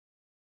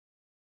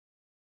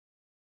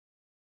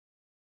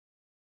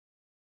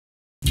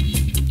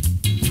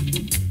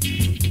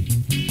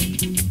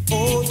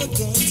Let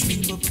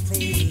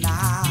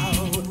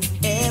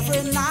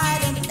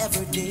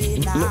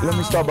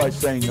me start by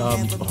saying how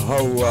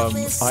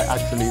I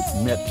actually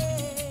met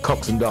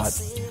Coxsone Dodd.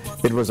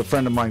 It was a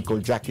friend of mine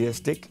called Jackie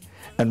Estick,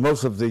 and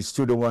most of the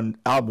Studio One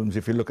albums,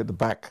 if you look at the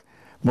back,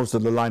 most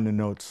of the liner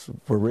notes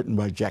were written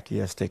by Jackie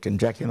Estick, and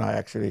Jackie and I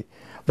actually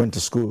went to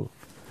school,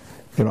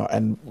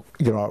 and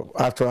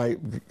after I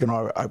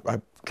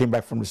came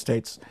back from the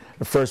States,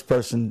 the first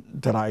person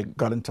that I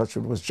got in touch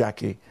with was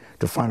Jackie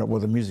to find out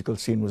what the musical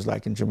scene was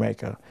like in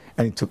Jamaica,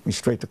 and he took me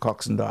straight to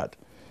Coxsone Dodd,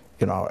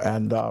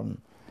 and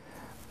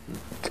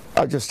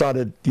I just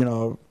started,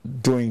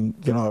 doing,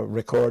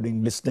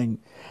 recording, listening,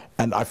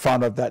 and I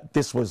found out that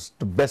this was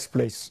the best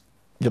place,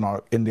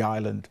 in the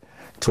island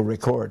to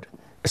record,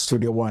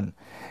 Studio One.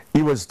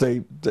 He was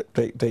the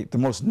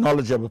most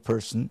knowledgeable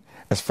person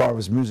as far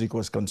as music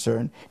was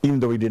concerned, even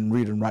though he didn't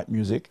read and write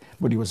music,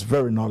 but he was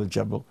very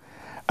knowledgeable,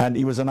 and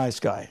he was a nice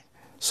guy.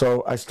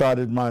 So I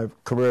started my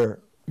career,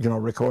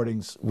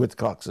 recordings with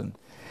Coxsone.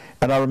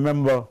 And I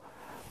remember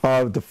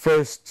one of the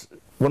first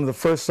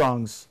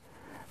songs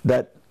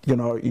that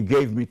he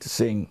gave me to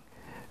sing.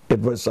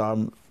 It was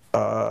a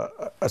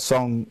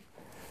song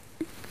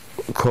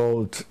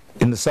called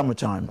 "In the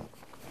Summertime."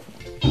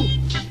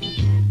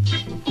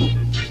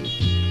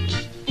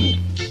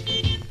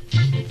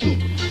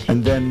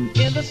 And then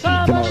he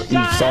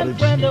started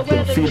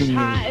feeding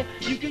me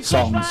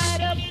songs,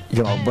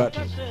 But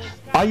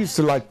I used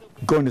to like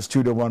going to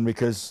Studio One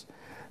because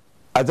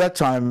at that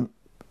time,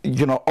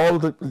 all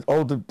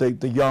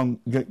the young,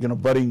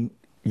 budding,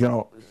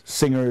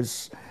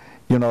 singers,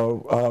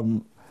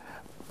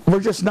 we're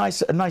just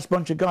a nice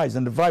bunch of guys,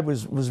 and the vibe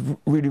was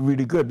really,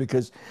 really good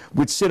because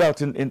we'd sit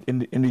out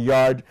in the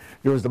yard.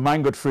 There was the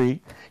mango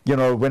tree,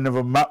 whenever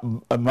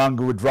a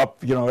mango would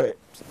drop,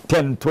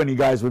 10, 20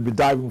 guys would be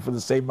diving for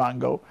the same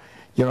mango,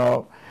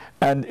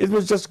 and it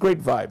was just great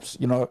vibes.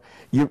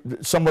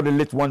 Somebody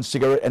lit one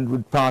cigarette and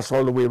would pass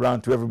all the way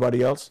around to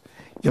everybody else,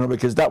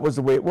 because that was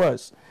the way it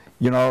was.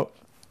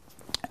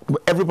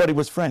 Everybody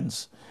was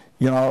friends.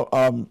 There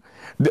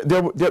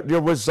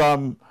was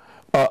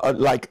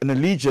like an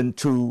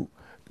allegiance to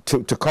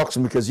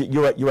Coxsone because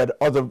you had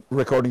other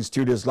recording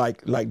studios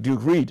like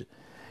Duke Reid,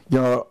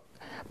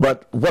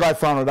 But what I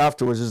found out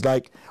afterwards is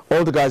like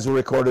all the guys who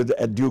recorded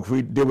at Duke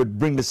Reid, they would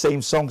bring the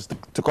same songs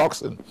to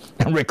Coxsone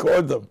and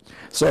record them.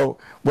 So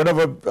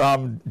whenever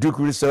Duke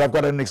Reid said, "I've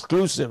got an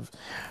exclusive,"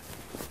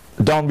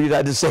 Downbeat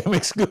had the same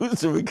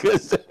exclusive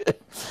because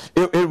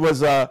it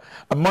was a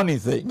money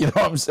thing. You know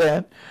what I'm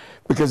saying?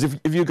 Because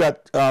if you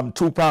got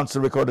 £2 to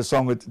record a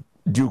song with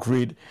Duke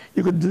Reid,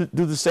 you could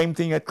do the same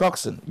thing at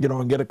Coxsone,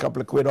 and get a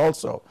couple of quid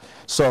also.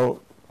 So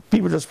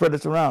people just spread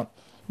it around.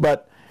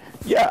 But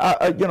yeah,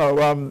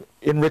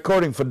 in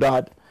recording for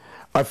Dodd,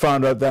 I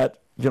found out that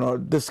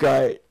this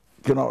guy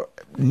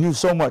knew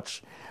so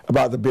much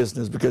about the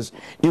business because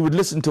he would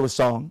listen to a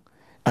song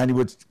and he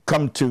would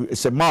come to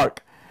say,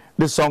 "Mark,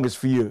 this song is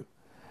for you,"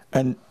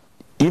 and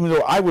even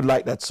though I would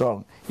like that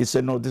song, he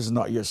said, "No, this is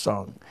not your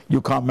song. You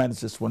can't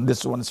manage this one.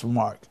 This one is for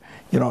Mark."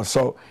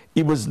 So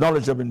he was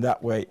knowledgeable in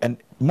that way, and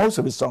most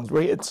of his songs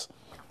were hits.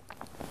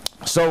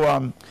 So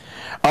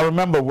I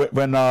remember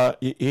when I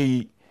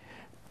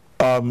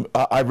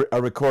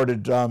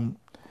recorded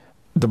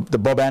the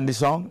Bob Andy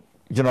song.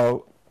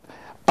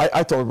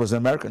 I thought it was an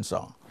American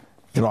song,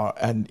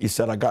 and he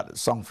said, "I got a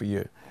song for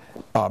you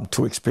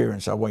to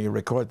experience. I want you to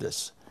record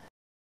this."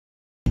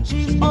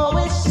 She's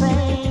always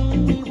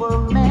saying we were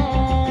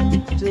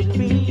meant to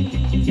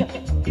be.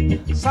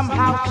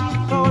 Somehow she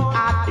thought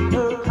I'd be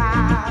her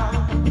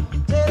crown.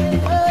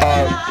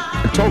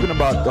 Talking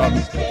about the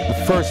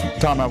first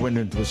time I went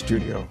into a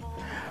studio,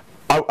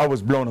 I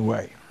was blown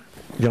away.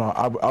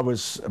 I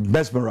was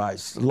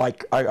mesmerized,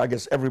 like I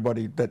guess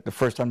everybody that the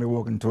first time they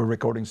walk into a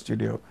recording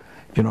studio,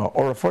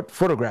 or a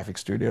photographic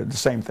studio, the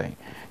same thing.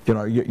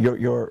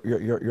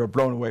 You're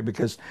blown away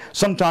because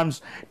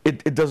sometimes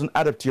it doesn't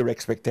add up to your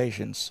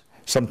expectations.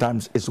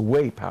 Sometimes it's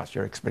way past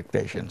your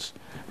expectations,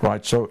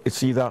 right? So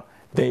it's either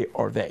they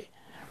or they,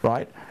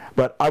 right?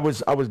 But I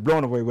was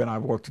blown away when I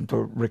walked into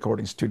a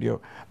recording studio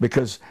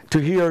because to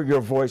hear your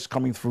voice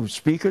coming through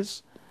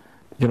speakers,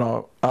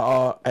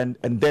 and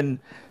then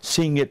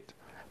seeing it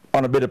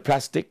on a bit of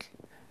plastic,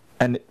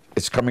 and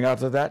it's coming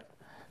out of that,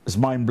 is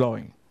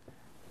mind-blowing,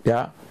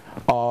 yeah?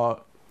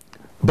 But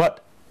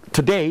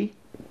today,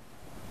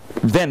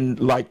 then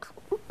like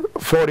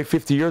 40,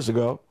 50 years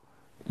ago,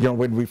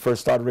 when we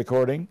first started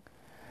recording,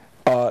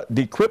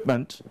 the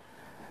equipment,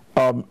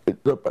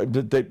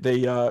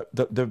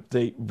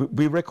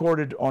 we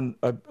recorded on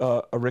a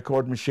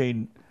record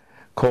machine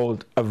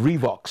called a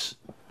Revox,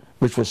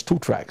 which was 2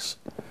 tracks.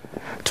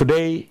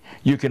 Today,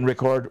 you can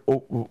record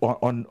with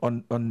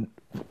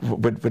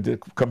the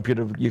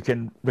computer, you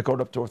can record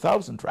up to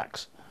 1,000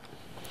 tracks.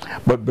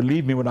 But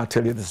believe me when I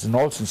tell you this in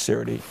all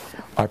sincerity,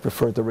 I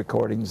prefer the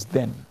recordings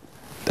then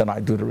than I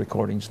do the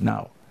recordings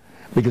now.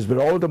 Because with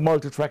all the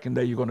multi-tracking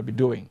that you're going to be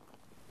doing,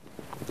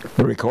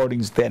 the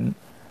recordings then,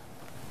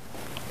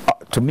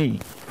 to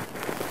me,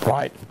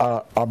 right,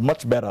 are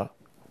much better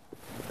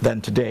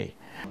than today.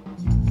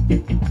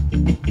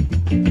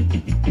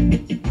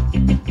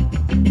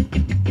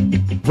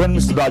 When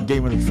Mr. Dodd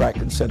gave me the track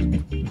and said,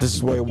 "This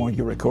is what I want you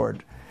to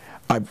record,"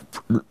 I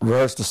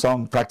rehearsed the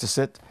song, practiced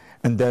it,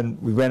 and then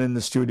we went in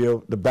the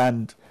studio, the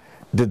band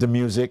did the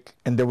music,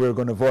 and then we were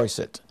going to voice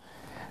it.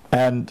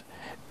 And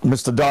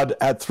Mr. Dodd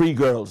had 3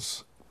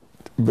 girls,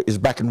 his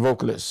backing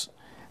vocalists,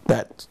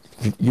 that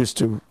used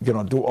to, you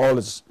know, do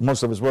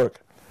most of his work.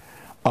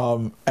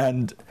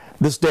 And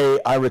this day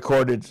I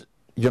recorded,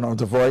 you know,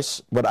 the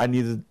voice, but I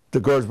needed, the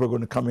girls were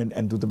going to come in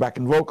and do the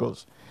backing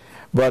vocals.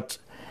 But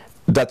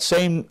that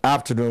same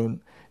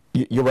afternoon,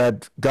 you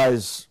had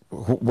guys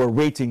who were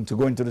waiting to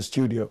go into the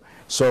studio.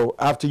 So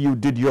after you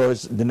did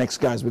yours, the next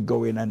guys would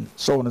go in and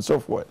so on and so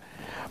forth.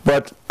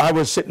 But I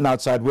was sitting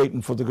outside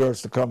waiting for the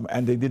girls to come,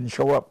 and they didn't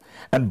show up.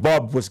 And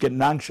Bob was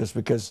getting anxious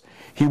because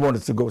he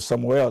wanted to go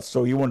somewhere else.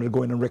 So he wanted to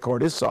go in and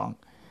record his song,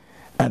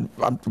 and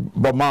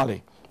Bob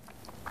Marley.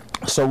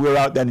 So we were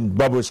out there, and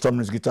Bob was strumming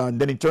his guitar, and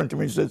then he turned to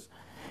me and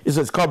he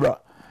says, "Cobra,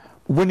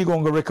 when you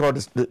going to record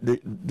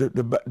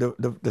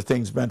the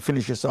things, man?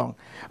 Finish your song."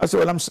 I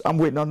said, "Well, I'm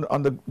waiting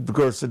on the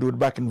girls to do the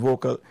backing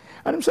vocal."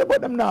 And he said,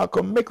 "But them now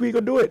come, make we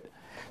go do it."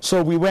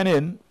 So we went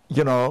in,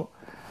 you know,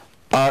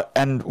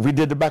 and we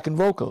did the backing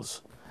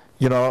vocals,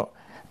 you know.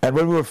 And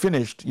when we were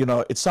finished, you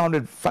know, it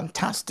sounded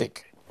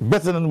fantastic,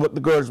 better than what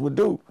the girls would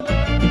do.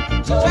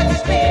 To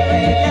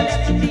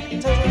experience to be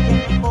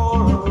taken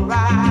for a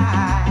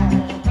ride.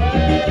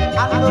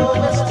 I know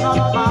it's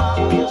not my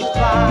first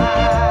ride.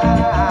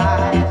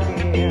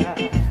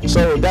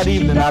 So that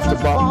evening after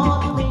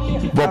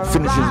Bob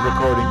finished his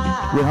recording,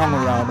 we hung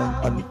around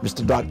and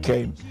Mr. Dodd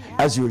came.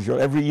 As usual,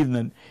 every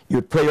evening he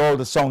would play all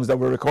the songs that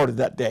were recorded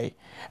that day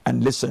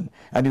and listen.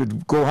 And he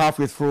would go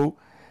halfway through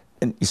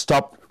and he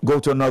stopped, go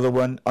to another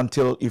one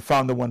until he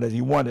found the one that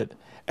he wanted.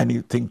 And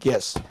he'd think,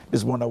 yes,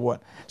 this one I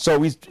want.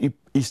 So he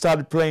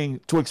started playing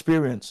To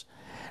Experience.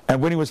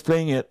 And when he was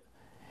playing it,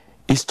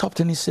 he stopped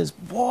and he says,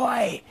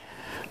 "Boy,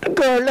 the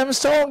girl them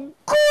sound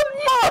good,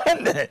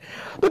 man.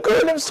 The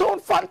girl them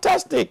sound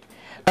fantastic."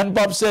 And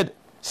Bob said,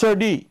 "Sir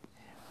D,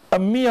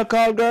 me a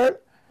call girl?"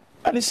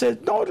 And he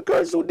said, "No, the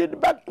girls who did the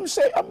back them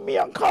say, me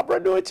and Cobra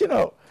do it, you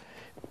know."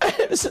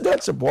 And I said,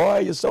 "That's a boy,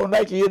 you sound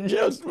like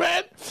angels,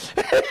 man."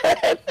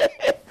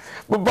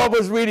 But Bob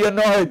was really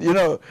annoyed, you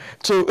know,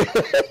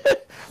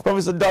 but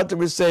Mr. Dodd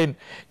was saying,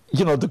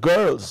 you know, the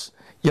girls,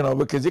 you know,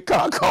 because you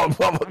can't call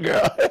Bob a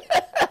girl.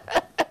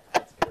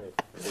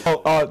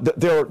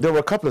 There were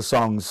a couple of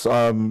songs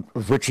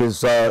which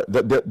is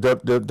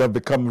that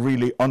become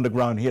really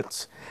underground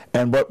hits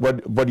and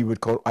what you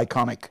would call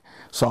iconic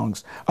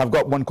songs. I've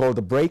got one called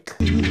 "The Break."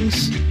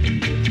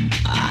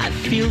 I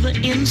feel the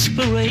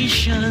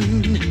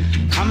inspiration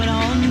coming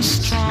on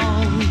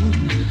strong.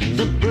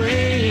 The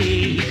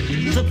break,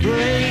 the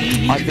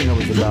break. I think I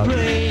was about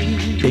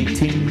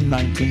 18,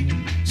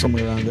 19,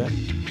 somewhere around there.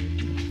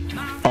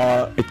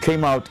 It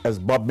came out as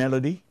Bob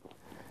Melody.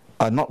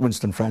 Not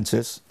Winston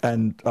Francis,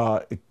 and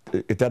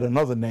it had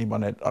another name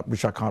on it,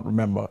 which I can't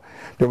remember.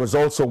 There was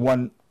also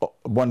one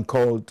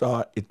called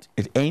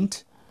It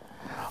Ain't,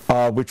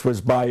 which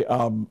was by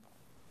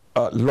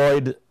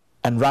Lloyd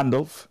and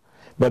Randolph,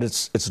 but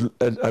it's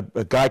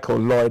a guy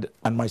called Lloyd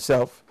and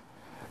myself,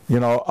 you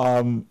know.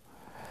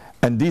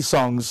 And these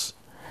songs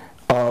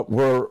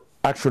were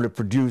actually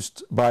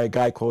produced by a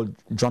guy called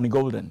Johnny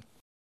Golden.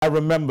 I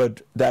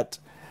remembered that,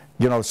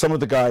 you know, some of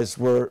the guys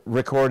were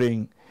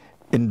recording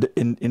in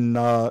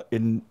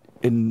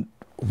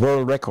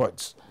world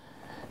records,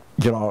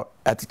 you know,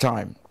 at the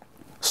time.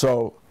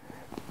 So,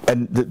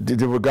 and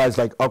there were guys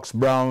like Ox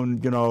Brown,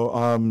 you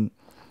know,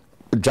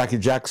 Jackie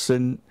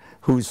Jackson,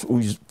 who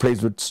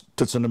plays with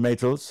Toots and the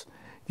Maytals,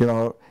 you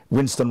know,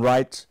 Winston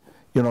Wright,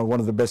 you know, one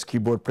of the best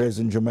keyboard players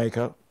in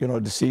Jamaica, you know,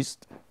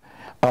 deceased.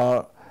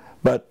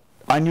 But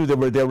I knew they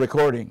were there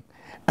recording,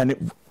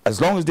 and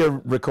as long as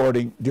they're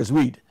recording, there's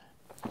weed.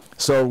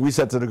 So we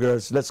said to the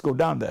girls, "Let's go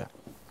down there."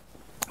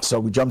 So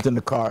we jumped in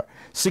the car,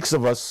 6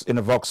 of us in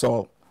a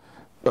Vauxhall,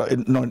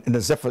 in a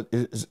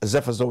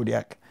Zephyr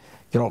Zodiac,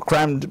 you know,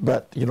 crammed,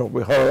 but, you know,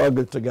 we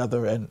huddled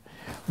together and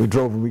we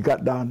drove and we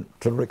got down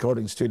to the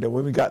recording studio.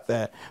 When we got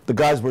there, the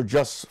guys were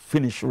just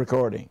finished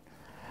recording.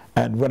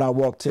 And when I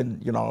walked in,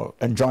 you know,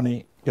 and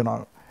Johnny, you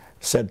know,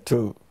 said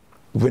to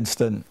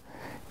Winston,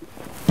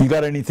 "You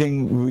got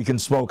anything we can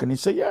smoke?" And he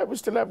said, "Yeah, we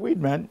still have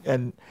weed, man."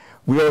 And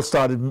we all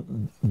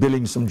started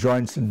billing some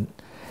joints and,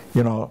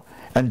 you know,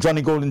 and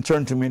Johnny Golden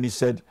turned to me and he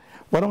said,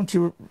 "Why don't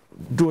you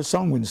do a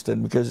song,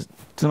 Winston, because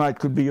tonight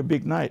could be a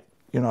big night,"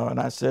 you know. And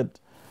I said,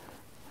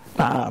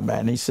 "Nah,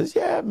 man." He says,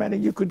 "Yeah, man,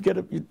 you could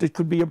it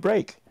could be a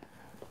break,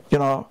 you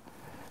know."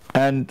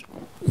 And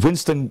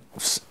Winston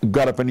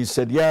got up and he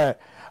said, "Yeah,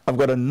 I've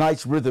got a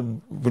nice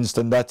rhythm,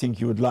 Winston, that I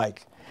think you would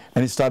like."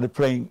 And he started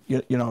playing,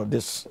 you know,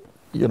 this,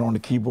 you know, on the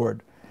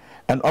keyboard.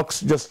 And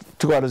Ox just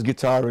took out his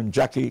guitar and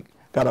Jackie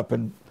got up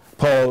and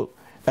Paul,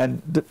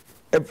 and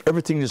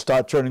everything just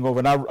started turning over.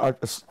 And I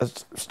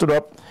stood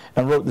up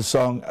and wrote the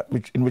song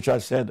in which I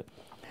said,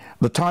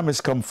 "The time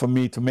has come for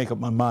me to make up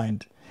my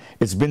mind.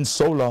 It's been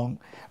so long,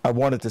 I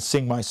wanted to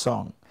sing my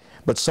song.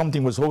 But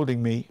something was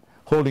holding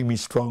holding me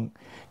strong.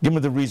 Give me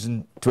the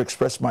reason to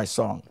express my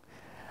song.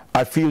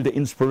 I feel the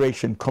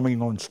inspiration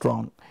coming on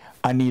strong.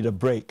 I need a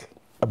break,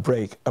 a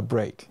break, a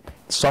break.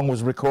 The song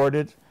was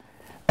recorded,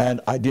 and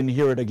I didn't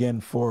hear it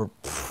again for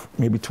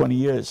maybe 20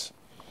 years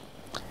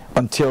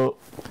until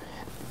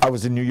I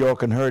was in New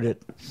York and heard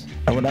it.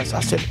 And when I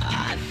said,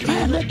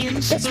 man,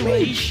 that's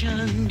me.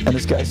 And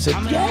this guy said,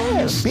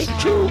 yeah, big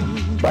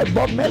tune by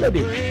Bob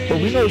Marley. Well,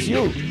 we know it's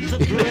you.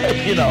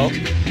 You know.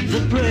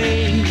 The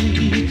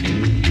break.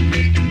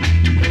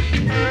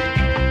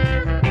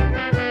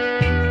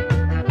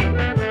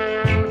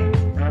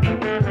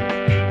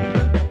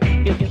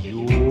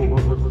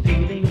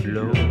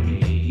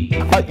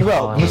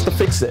 Well, Mr.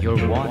 Fix It,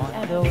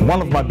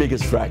 one of my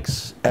biggest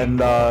tracks, and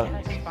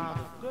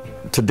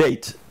to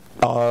date,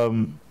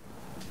 I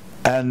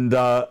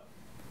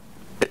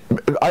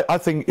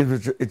think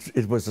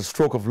it was a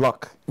stroke of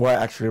luck why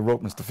I actually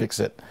wrote Mr. Fix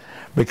It,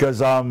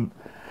 because I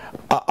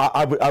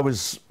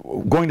was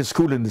going to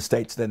school in the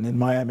States then, in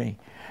Miami,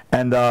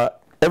 and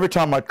every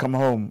time I'd come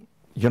home,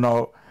 you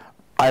know,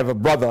 I have a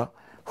brother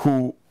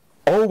who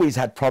always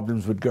had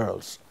problems with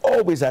girls,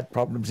 always had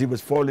problems. He was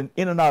falling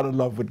in and out of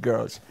love with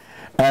girls.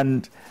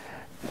 And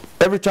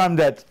every time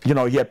that, you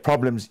know, he had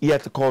problems, he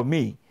had to call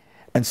me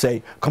and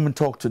say, come and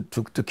talk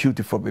to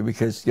Cutie for me,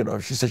 because, you know,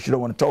 she said she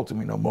don't want to talk to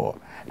me no more.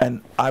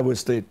 And I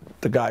was the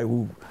guy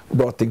who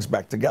brought things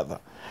back together.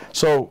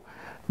 So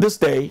this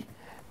day,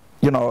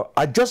 you know,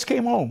 I just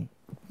came home.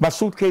 My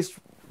suitcase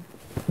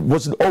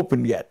wasn't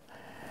open yet.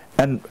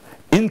 And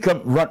in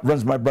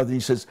runs my brother. He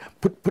says,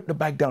 put the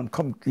bag down.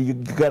 Come, you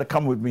got to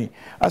come with me.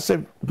 I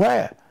said,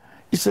 where?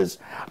 He says,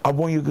 I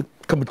want you to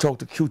come and talk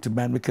to Cutie,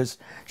 man, because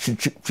she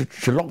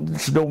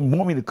don't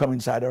want me to come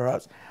inside her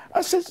house.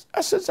 I says,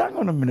 hang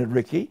on a minute,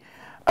 Ricky.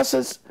 I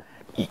says,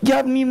 you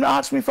haven't even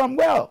asked me if I'm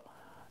well.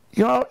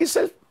 You know, he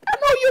says, I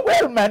know you're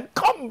well, man.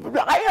 Come,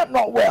 I am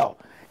not well.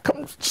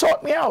 Come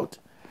sort me out.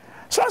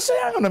 So I said,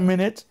 hang on a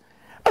minute.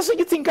 I said,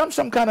 you think I'm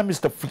some kind of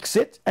Mr.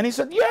 Fix-It? And he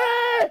said,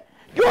 yeah,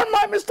 you're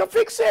my Mr.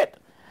 Fix-It.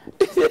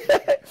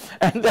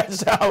 And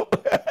that's how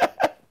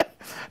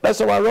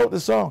I wrote the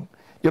song.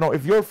 You know,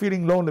 if you're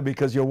feeling lonely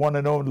because you're one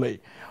and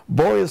only,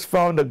 boy has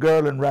found a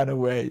girl and ran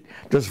away.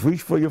 Just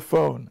reach for your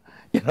phone.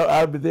 You know,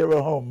 I'll be there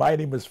at home. My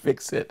name is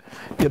Fix It.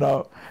 You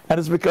know, and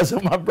it's because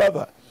of my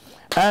brother.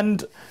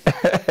 And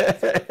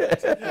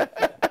that's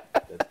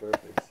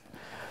perfect.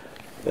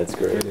 That's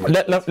great.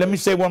 Let me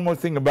say one more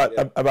thing about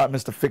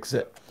Mr. Fix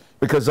It,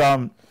 because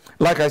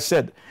like I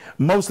said,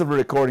 most of the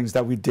recordings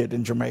that we did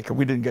in Jamaica,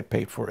 we didn't get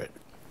paid for it.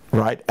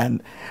 Right,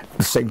 and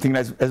the same thing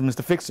as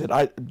Mr. Fix It.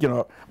 You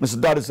know,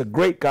 Mr. Dodd is a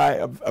great guy,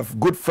 a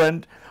good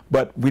friend,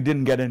 but we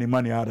didn't get any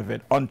money out of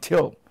it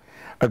until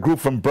a group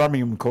from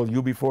Birmingham called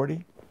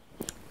UB40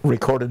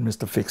 recorded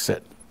Mr. Fix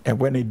It. And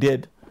when they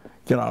did,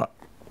 you know,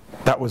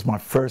 that was my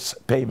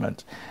first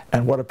payment,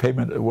 and what a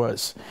payment it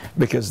was,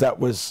 because that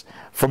was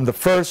from the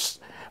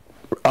first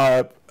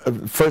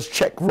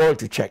check,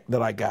 royalty check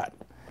that I got,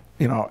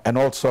 you know, and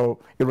also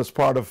it was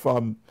part of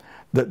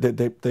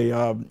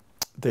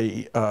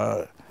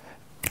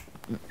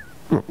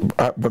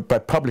by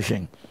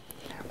publishing,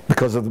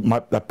 because of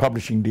that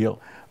publishing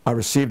deal, I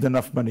received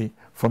enough money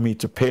for me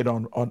to pay it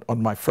on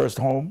my first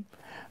home.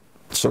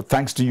 So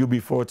thanks to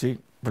UB40,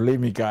 believe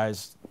me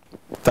guys,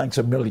 thanks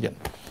a million.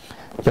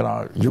 You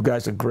know, you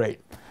guys are great.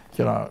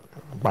 You know,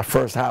 my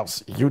first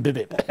house, you did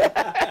it.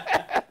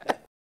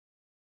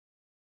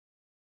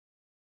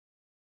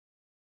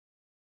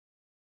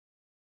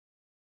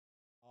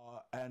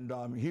 And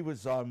he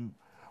was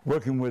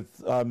working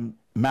with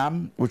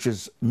MAM, which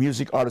is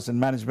Music, Artists and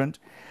Management,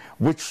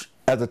 which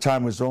at the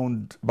time was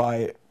owned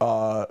by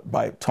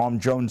Tom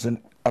Jones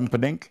and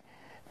Umperdinck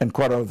and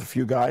quite a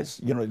few guys.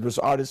 You know, it was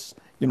artists,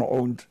 you know,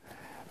 owned.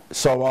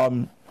 So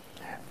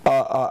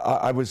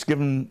I was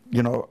given,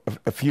 you know,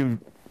 a few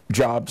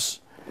jobs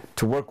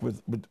to work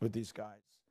with these guys.